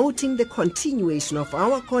 promoting the continuation of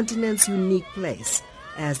our continent's unique place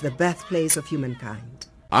as the birthplace of humankind.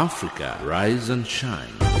 Africa, rise and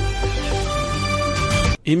shine.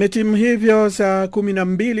 Imetimu hivyo saa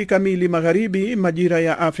 12 kamili magharibi majira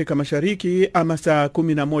ya Afrika Mashariki, ama saa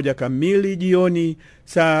 11 kamili jioni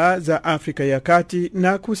saa za Afrika ya Kati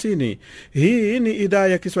na Kusini. Hii ni idhaa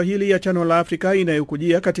ya Kiswahili ya Channel Africa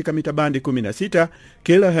inayokujia katika mitabandi 16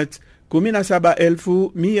 kHz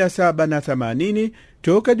 17780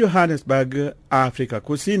 toka Johannesburg, Afrika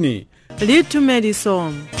Kusini.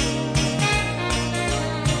 Litumelisom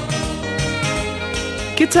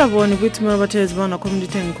Kitaboni kwitumira batezi bana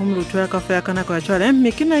community nkumru twaka fa kana kwa chwale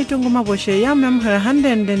mikina itungu maboshe ya memha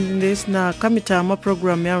handendendis na kamita ma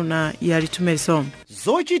program ya na ya litumelisom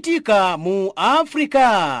zochitika mu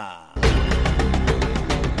Afrika.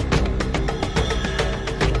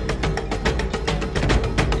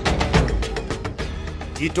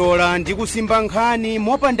 Titola ndi kusimba nkhani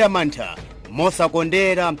mopanda mantha,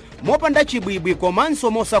 mosakondera, mopanda chibwibwi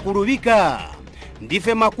komanso mosakuluvika.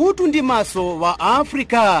 Ndife makutu ndi maso wa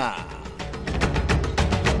Afrika.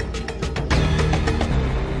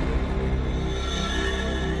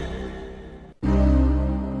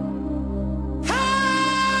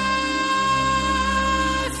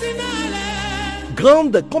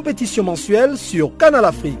 Grande compétition mensuelle sur Canal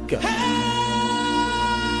Afrique.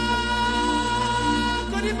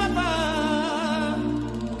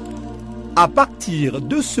 À partir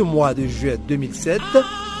de ce mois de juillet 2007,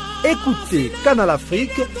 écoutez Canal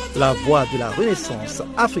Afrique, la voix de la Renaissance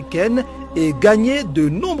africaine, et gagnez de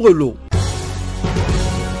nombreux lots.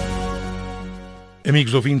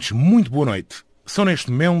 Amigos ouvintes, muito boa noite. São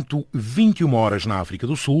neste momento 21 horas na África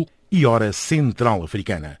do Sul e hora central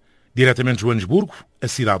africana. Diretamente de Joanesburgo, a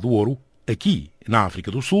cidade do ouro, aqui na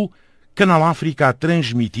África do Sul, Canal África a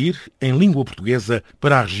transmitir em língua portuguesa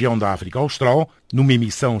para a região da África Austral, numa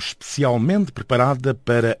emissão especialmente preparada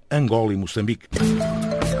para Angola e Moçambique.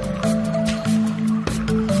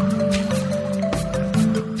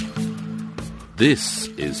 This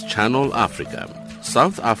is Channel Africa,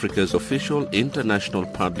 South Africa's official international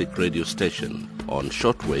public radio station on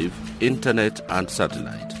shortwave, internet and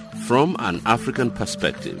satellite. From an African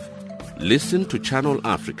perspective, listen to Channel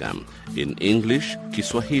Africa in English,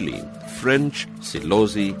 Kiswahili, French,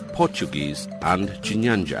 Silozi, Portuguese and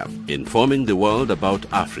Chinyanja, informing the world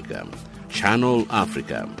about Africa. Channel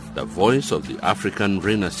Africa, the voice of the African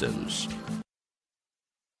Renaissance.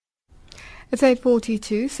 It's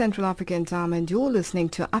 8:42 Central African Time and you're listening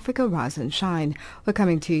to Africa Rise and Shine. We're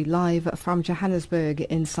coming to you live from Johannesburg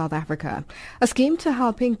in South Africa. A scheme to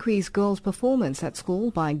help increase girls' performance at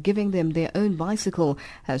school by giving them their own bicycle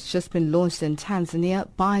has just been launched in Tanzania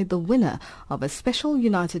by the winner of a special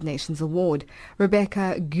United Nations award.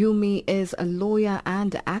 Rebecca Gyumi is a lawyer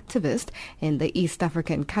and activist in the East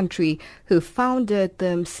African country who founded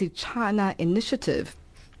the Msichana Initiative,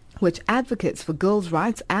 which advocates for girls'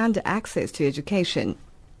 rights and access to education.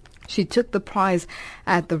 She took the prize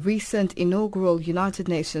at the recent inaugural United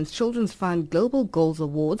Nations Children's Fund Global Goals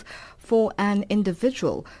Awards for an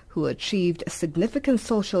individual who achieved significant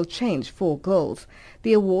social change for girls.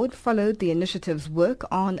 The award followed the initiative's work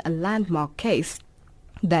on a landmark case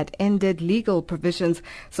that ended legal provisions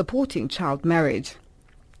supporting child marriage.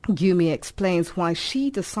 Gyumi explains why she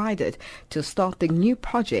decided to start the new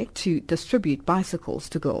project to distribute bicycles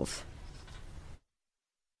to girls.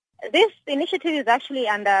 This initiative is actually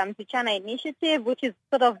under Msichana Initiative, which is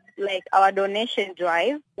sort of like our donation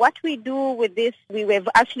drive. What we do with this, we have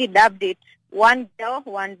actually dubbed it One Girl,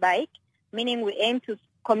 One Bike, meaning we aim to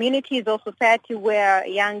communities or society where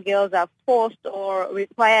young girls are forced or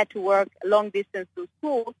required to work long distance to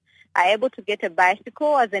school are able to get a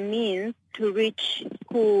bicycle as a means to reach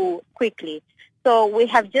school quickly. So we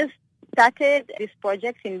have just started this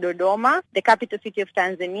project in Dodoma, the capital city of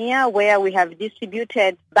Tanzania, where we have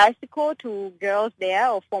distributed bicycle to girls there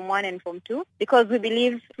of Form 1 and Form 2, because we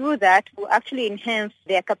believe through that will actually enhance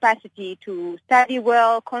their capacity to study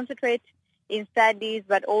well, concentrate in studies,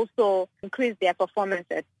 but also increase their performance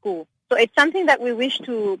at school. So it's something that we wish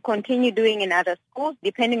to continue doing in other schools,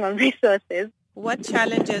 depending on resources. What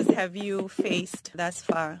challenges have you faced thus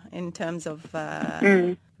far in terms of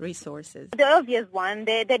resources? The obvious one,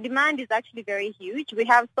 the demand is actually very huge. We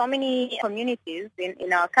have so many communities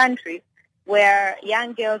in our country where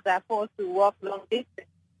young girls are forced to walk long distance.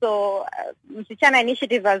 So Msichana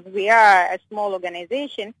Initiative, as we are a small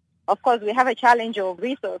organization, of course we have a challenge of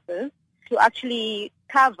resources to actually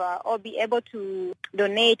cover or be able to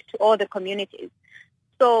donate to all the communities.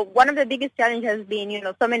 So one of the biggest challenges has been,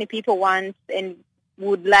 so many people want and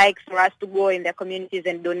would like for us to go in their communities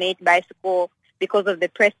and donate bicycle because of the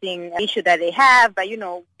pressing issue that they have. But,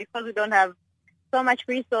 because we don't have so much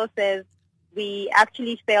resources, we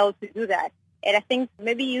actually fail to do that. And I think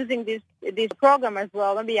maybe using this program as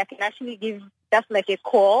well, maybe I can actually give just like a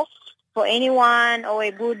call for anyone or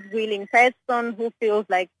a good willing person who feels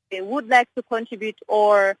like they would like to contribute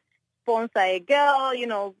or sponsor a girl.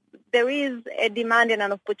 There is a demand and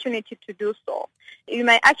an opportunity to do so. You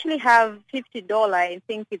might actually have $50. I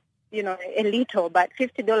think it's, a little, but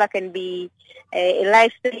 $50 can be a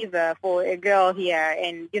lifesaver for a girl here.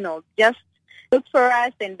 And, just look for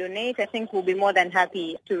us and donate. I think we'll be more than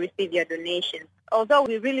happy to receive your donations. Although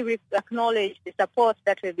we really acknowledge the support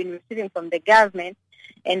that we've been receiving from the government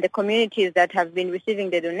and the communities that have been receiving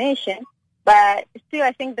the donation, but still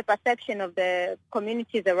I think the perception of the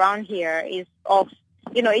communities around here is of,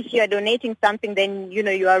 if you are donating something, then,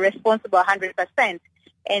 you are responsible 100%.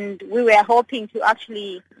 And we were hoping to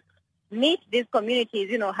actually meet these communities,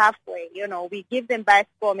 halfway. We give them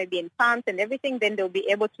bicycle maybe in pumps and everything, then they'll be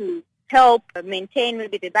able to help maintain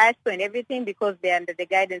maybe the bicycle and everything because they're under the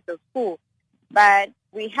guidance of school. But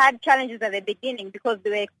we had challenges at the beginning because they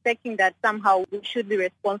were expecting that somehow we should be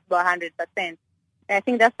responsible 100%. And I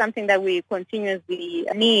think that's something that we continuously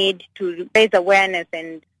need to raise awareness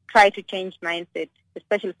and try to change mindset,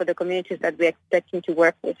 especially for the communities that we're expecting to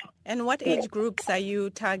work with. And what age groups are you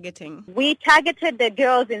targeting? We targeted the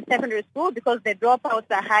girls in secondary school because the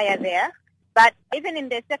dropouts are higher there. But even in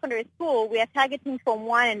the secondary school, we are targeting Form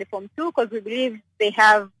 1 and Form 2 because we believe they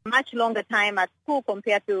have much longer time at school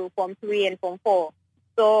compared to Form 3 and Form 4.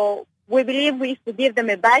 So we believe if we give them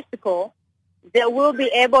a bicycle, they will be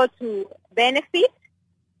able to benefit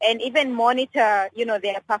and even monitor,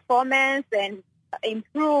 their performance and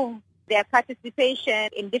improve their participation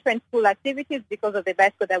in different school activities because of the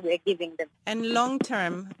bicycle that we're giving them. And long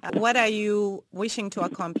term, what are you wishing to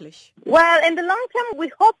accomplish? Well, in the long term,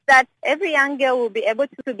 we hope that every young girl will be able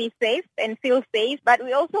to be safe and feel safe, but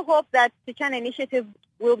we also hope that Msichana Initiative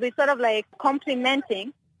will be sort of like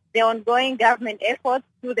complementing the ongoing government efforts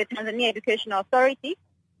through the Tanzania Educational Authority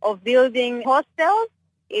of building hostels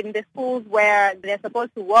in the schools where they're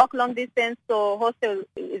supposed to walk long distance, so hostel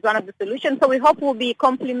is one of the solutions. So we hope we'll be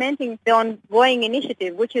complementing the ongoing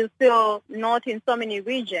initiative, which is still not in so many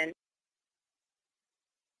regions.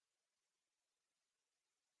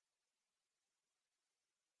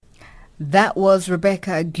 That was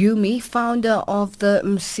Rebecca Gyumi, founder of the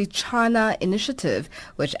Msichana Initiative,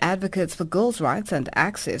 which advocates for girls' rights and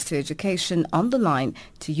access to education, on the line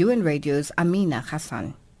to UN Radio's Amina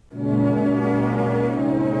Hassan.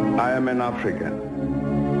 I am an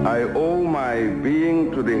African. I owe my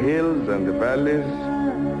being to the hills and the valleys,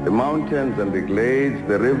 the mountains and the glades,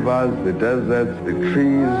 the rivers, the deserts, the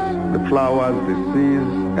trees, the flowers, the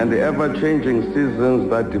seas, and the ever-changing seasons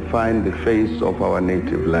that define the face of our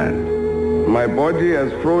native land. My body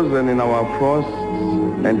has frozen in our frosts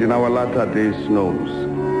and in our latter-day snows.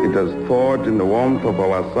 It has thawed in the warmth of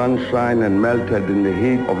our sunshine and melted in the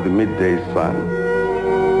heat of the midday sun.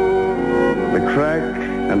 The crack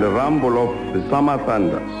and the rumble of the summer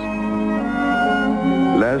thunders,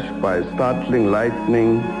 lashed by startling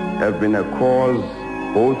lightning, have been a cause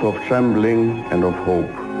both of trembling and of hope.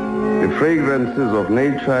 The fragrances of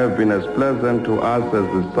nature have been as pleasant to us as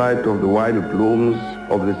the sight of the wild blooms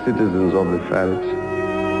of the citizens of the veldt.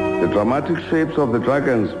 The dramatic shapes of the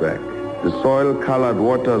Drakensberg, the soil-colored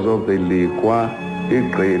waters of the Lekwa,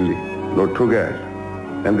 Iqeli, Lotugel,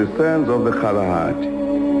 and the sands of the Kalahari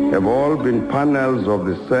have all been panels of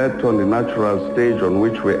the set on the natural stage on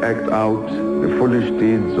which we act out the foolish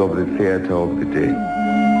deeds of the theater of the day.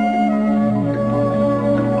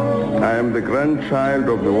 I am the grandchild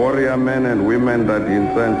of the warrior men and women that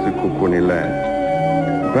incense Kukuni land.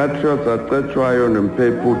 Patriots at Tetwayo and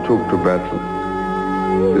Mpepu took to battle.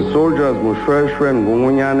 The soldiers Mushweshwe and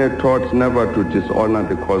Ngumunyane taught never to dishonor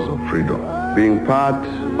the cause of freedom. Being part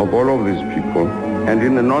of all of these people, and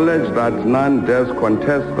in the knowledge that none dares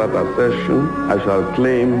contest that assertion, I shall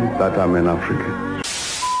claim that I'm an African.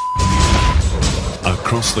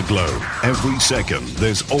 across the globe. Every second,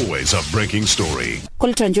 there's always a breaking story.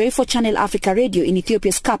 Koltranjoy for Channel Africa Radio in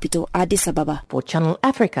Ethiopia's capital, Addis Ababa. For Channel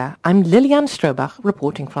Africa, I'm Lilian Strobach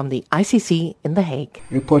reporting from the ICC in The Hague.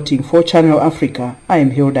 Reporting for Channel Africa, I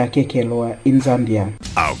am Hilda Kekeloa in Zambia.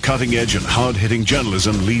 Our cutting-edge and hard-hitting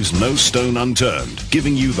journalism leaves no stone unturned,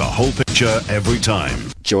 giving you the whole picture every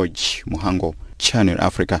time. George Muhango, Channel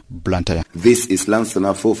Africa, Blantyre. This is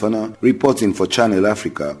Lansana Fofana reporting for Channel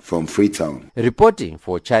Africa from Freetown. Reporting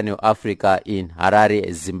for Channel Africa in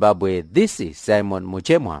Harare, Zimbabwe, this is Simon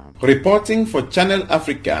Muchemwa. Reporting for Channel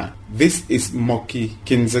Africa, this is Moki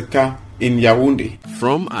Kinzeka in Yaoundé.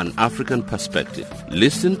 From an African perspective,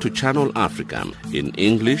 listen to Channel Africa in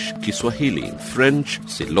English, Kiswahili, French,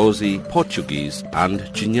 Silozi, Portuguese, and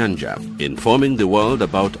Chinyanja, informing the world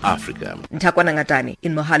about Africa. Ntakwana Ngatani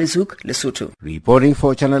in Mohalizuk, Lesotho. Reporting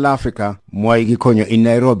for Channel Africa, Mwai Gikonyo in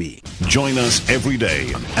Nairobi. Join us every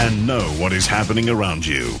day and know what is happening around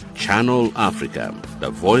you. Channel Africa,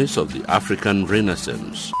 the voice of the African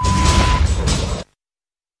Renaissance.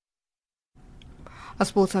 A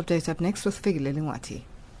sports update up next with Figile Lingwati.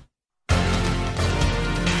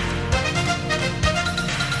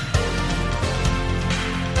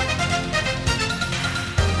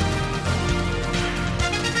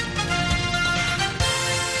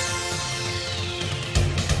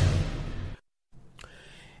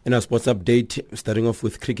 In our sports update, starting off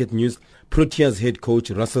with cricket news, Proteas head coach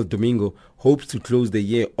Russell Domingo hopes to close the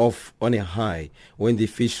year off on a high when they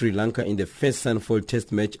face Sri Lanka in the first Sunfold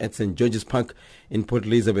Test match at St. George's Park in Port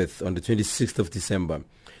Elizabeth on the 26th of December.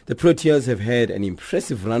 The Proteas have had an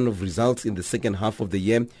impressive run of results in the second half of the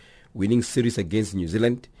year, winning series against New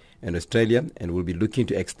Zealand and Australia, and will be looking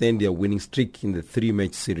to extend their winning streak in the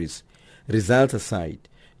three-match series. Results aside,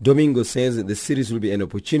 Domingo says the series will be an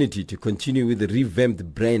opportunity to continue with the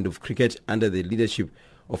revamped brand of cricket under the leadership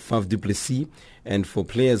of Faf du Plessis and for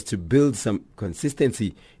players to build some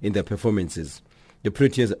consistency in their performances. The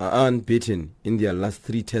Proteas are unbeaten in their last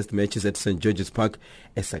three test matches at St. George's Park,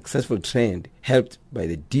 a successful trend helped by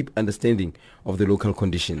the deep understanding of the local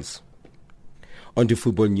conditions. On to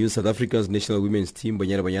football news, South Africa's national women's team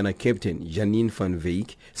Banyana Banyana captain Janine van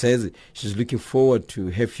Wyk says she's looking forward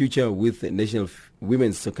to her future with the National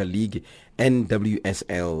Women's Soccer League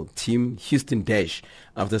NWSL team Houston Dash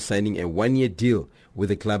after signing a one-year deal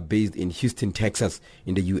with a club based in Houston, Texas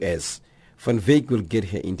in the U.S. Van Wyk will get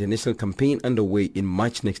her international campaign underway in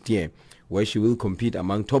March next year, where she will compete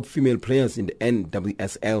among top female players in the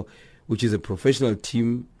NWSL, which is a professional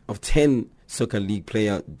team of 10 soccer league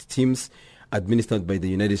player teams administered by the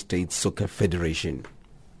United States Soccer Federation.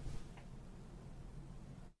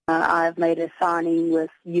 I've made a signing with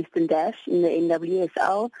Houston Dash in the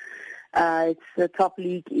NWSL. It's the top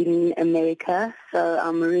league in America, so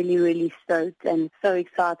I'm really, really stoked and so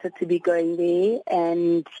excited to be going there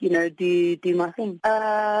and, do my thing.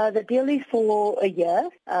 The deal is for a year,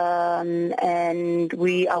 and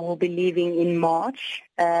I will be leaving in March,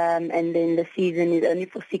 and then the season is only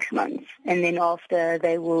for 6 months, and then after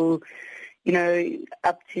they will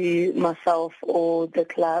up to myself or the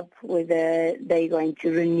club whether they're going to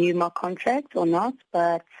renew my contract or not.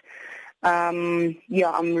 But,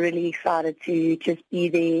 I'm really excited to just be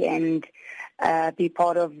there and be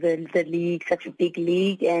part of the league, such a big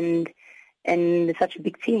league and such a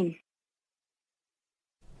big team.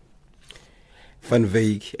 Van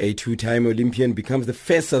Wyk, a two-time Olympian, becomes the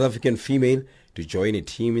first South African female to join a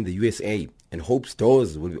team in the USA and hopes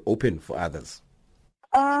doors will be open for others.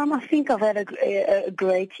 I think I've had a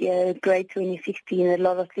great year, great 2016. A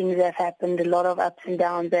lot of things have happened, a lot of ups and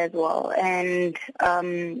downs as well. And,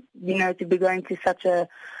 to be going to such a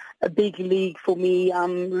big league for me,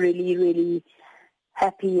 I'm really, really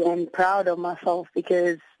happy and proud of myself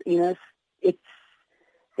because, it's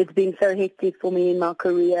been so hectic for me in my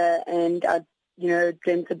career and I,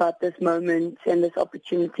 dreamt about this moment and this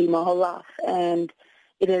opportunity my whole life. And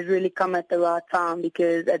it has really come at the right time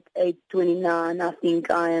because at age 29, I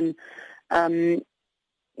think I am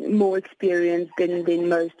more experienced than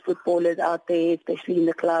most footballers out there, especially in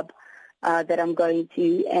the club that I'm going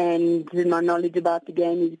to. And my knowledge about the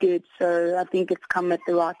game is good, so I think it's come at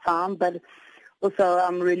the right time. But also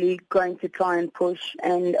I'm really going to try and push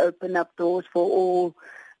and open up doors for all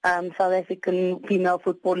South African female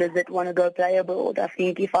footballers that want to go play abroad. I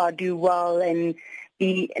think if I do well and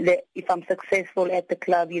if I'm successful at the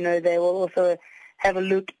club, they will also have a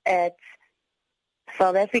look at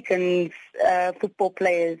South African football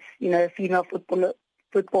players, female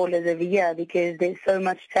footballers every year because there's so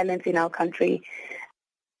much talent in our country.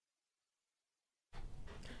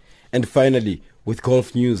 And finally, with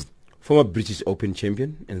golf news, former British Open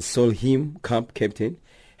champion and Solheim Cup captain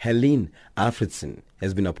Helene Alfredson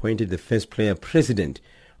has been appointed the first player president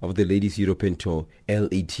of the Ladies European Tour,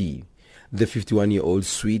 LET. The 51-year-old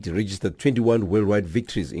Swede registered 21 worldwide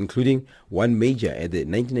victories, including one major at the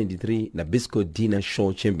 1993 Nabisco Dina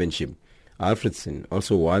Shore Championship. Alfredson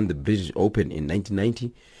also won the British Open in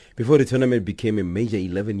 1990 before the tournament became a major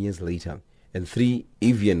 11 years later, and 3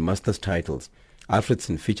 Evian Masters titles.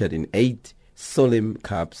 Alfredson featured in 8 Solheim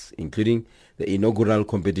Cups, including the inaugural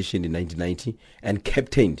competition in 1990, and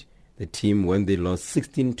captained the team when they lost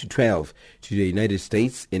 16-12 to the United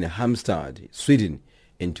States in Halmstad, Sweden,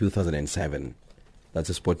 in 2007. That's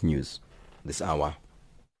the sport news this hour.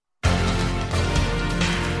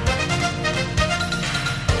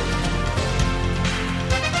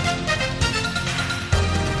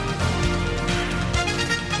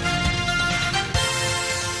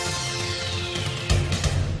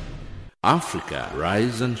 Africa,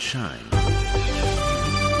 rise and shine.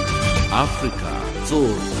 Africa,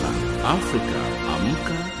 zorka. Africa,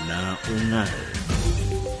 amka na ungae.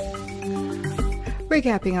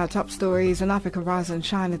 Recapping our top stories, in Africa Rise and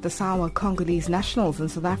Shine at this hour, Congolese nationals in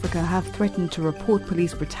South Africa have threatened to report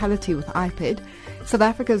police brutality with IPID. South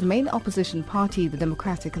Africa's main opposition party, the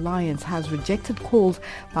Democratic Alliance, has rejected calls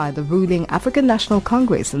by the ruling African National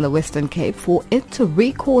Congress in the Western Cape for it to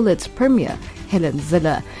recall its premier, Helen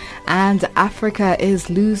Zille. And Africa is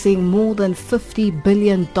losing more than $50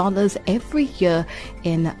 billion every year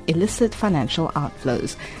in illicit financial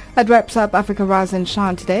outflows. That wraps up Africa Rise and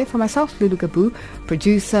Shine today. For myself, Lulu Gabu,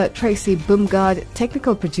 producer Tracy Boomgard,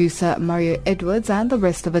 technical producer Mario Edwards, and the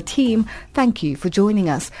rest of the team, thank you for joining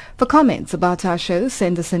us. For comments about our show,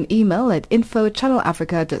 send us an email at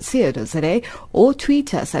info@channelafrica.co.za or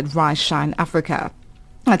tweet us at RiseShineAfrica.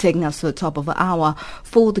 Now taking us to the top of the hour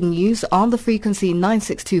for the news on the frequency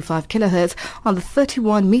 9625 kHz on the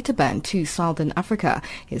 31 meter band to Southern Africa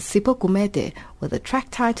is Sipho Gumede with a track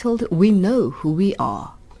titled We Know Who We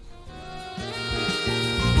Are.